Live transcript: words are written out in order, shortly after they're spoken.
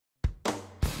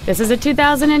This is a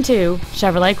 2002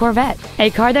 Chevrolet Corvette,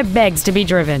 a car that begs to be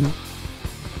driven.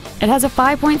 It has a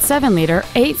 5.7-liter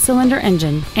 8-cylinder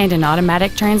engine and an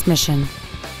automatic transmission.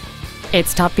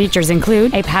 Its top features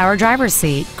include a power driver's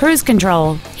seat, cruise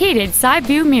control, heated side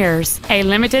view mirrors, a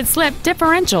limited slip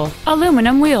differential,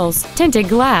 aluminum wheels, tinted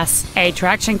glass, a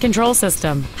traction control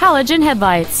system, halogen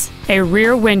headlights, a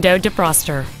rear window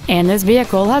defroster, and this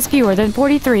vehicle has fewer than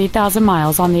 43,000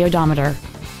 miles on the odometer.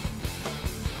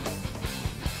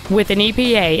 With an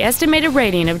EPA estimated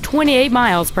rating of 28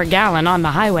 miles per gallon on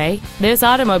the highway, this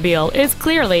automobile is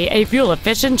clearly a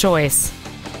fuel-efficient choice.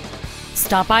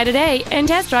 Stop by today and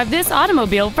test drive this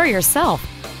automobile for yourself.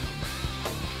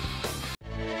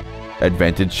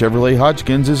 Advantage Chevrolet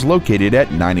Hodgkins is located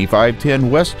at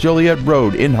 9510 West Joliet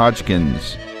Road in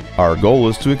Hodgkins. Our goal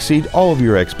is to exceed all of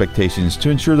your expectations to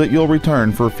ensure that you'll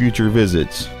return for future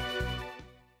visits.